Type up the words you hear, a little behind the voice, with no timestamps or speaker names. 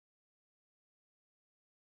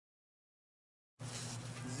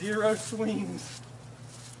0 swings.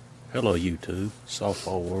 Hello YouTube,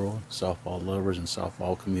 softball world, softball lovers, and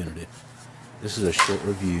softball community. This is a short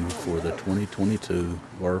review for the 2022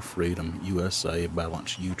 Worth Freedom USA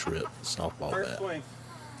Balance U-Trip softball bat.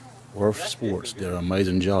 Worth Sports did an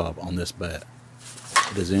amazing job on this bat.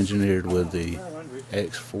 It is engineered with the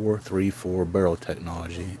X434 barrel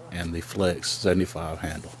technology and the Flex 75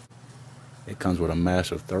 handle. It comes with a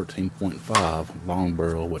massive 13.5 long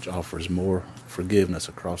barrel, which offers more forgiveness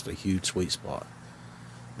across the huge sweet spot.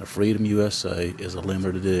 The Freedom USA is a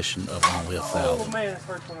limited edition of only 1,000.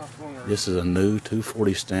 This is a new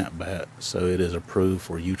 240 stamp bat, so it is approved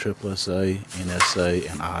for USSSA, NSA,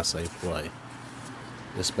 and ISA play.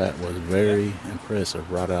 This bat was very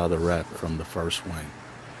impressive right out of the racket from the first swing.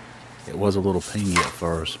 It was a little pingy at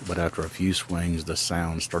first, but after a few swings the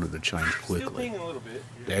sound started to change quickly.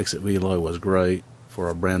 The exit velo was great for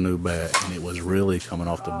a brand new bat, and it was really coming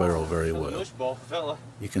off the barrel very well.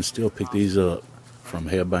 You can still pick these up from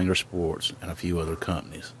Headbanger Sports and a few other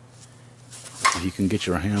companies. If you can get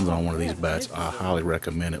your hands on one of these bats, I highly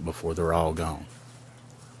recommend it before they're all gone.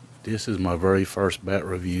 This is my very first bat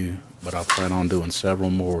review, but I plan on doing several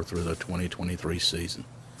more through the 2023 season.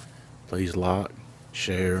 Please like,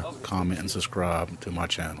 share, comment, and subscribe to my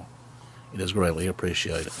channel. It is greatly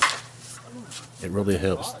appreciated. It really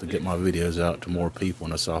helps to get my videos out to more people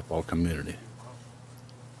in the softball community.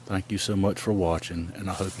 Thank you so much for watching, and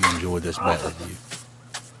I hope you enjoyed this bat review.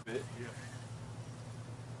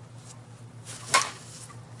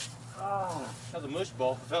 That's a mush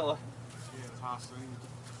ball, fella. Yeah, it's high swing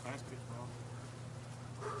basketball.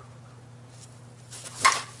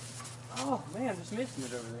 Oh man, I'm just missing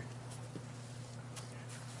it over there.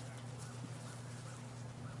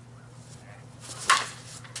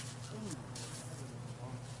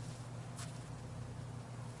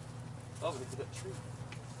 Oh, look at that tree.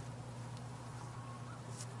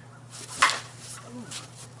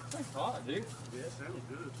 That's hot, dude. Yeah, it sounds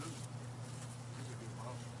good too.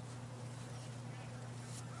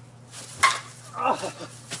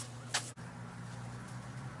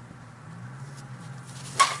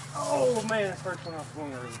 Oh man, that first one off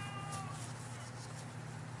swung early.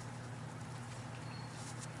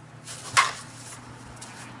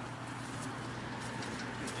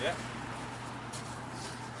 Yeah.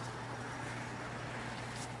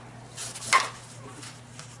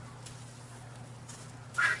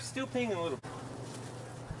 Still pinging a little.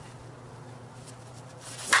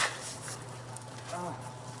 Oh.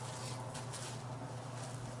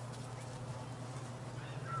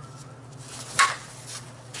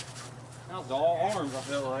 That was all arms, I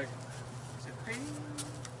felt like. Is it ping?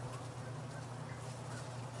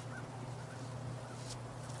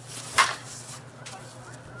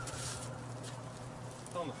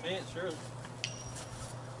 It's on the fence, sure.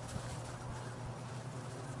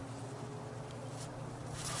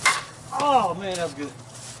 Oh man, that was good.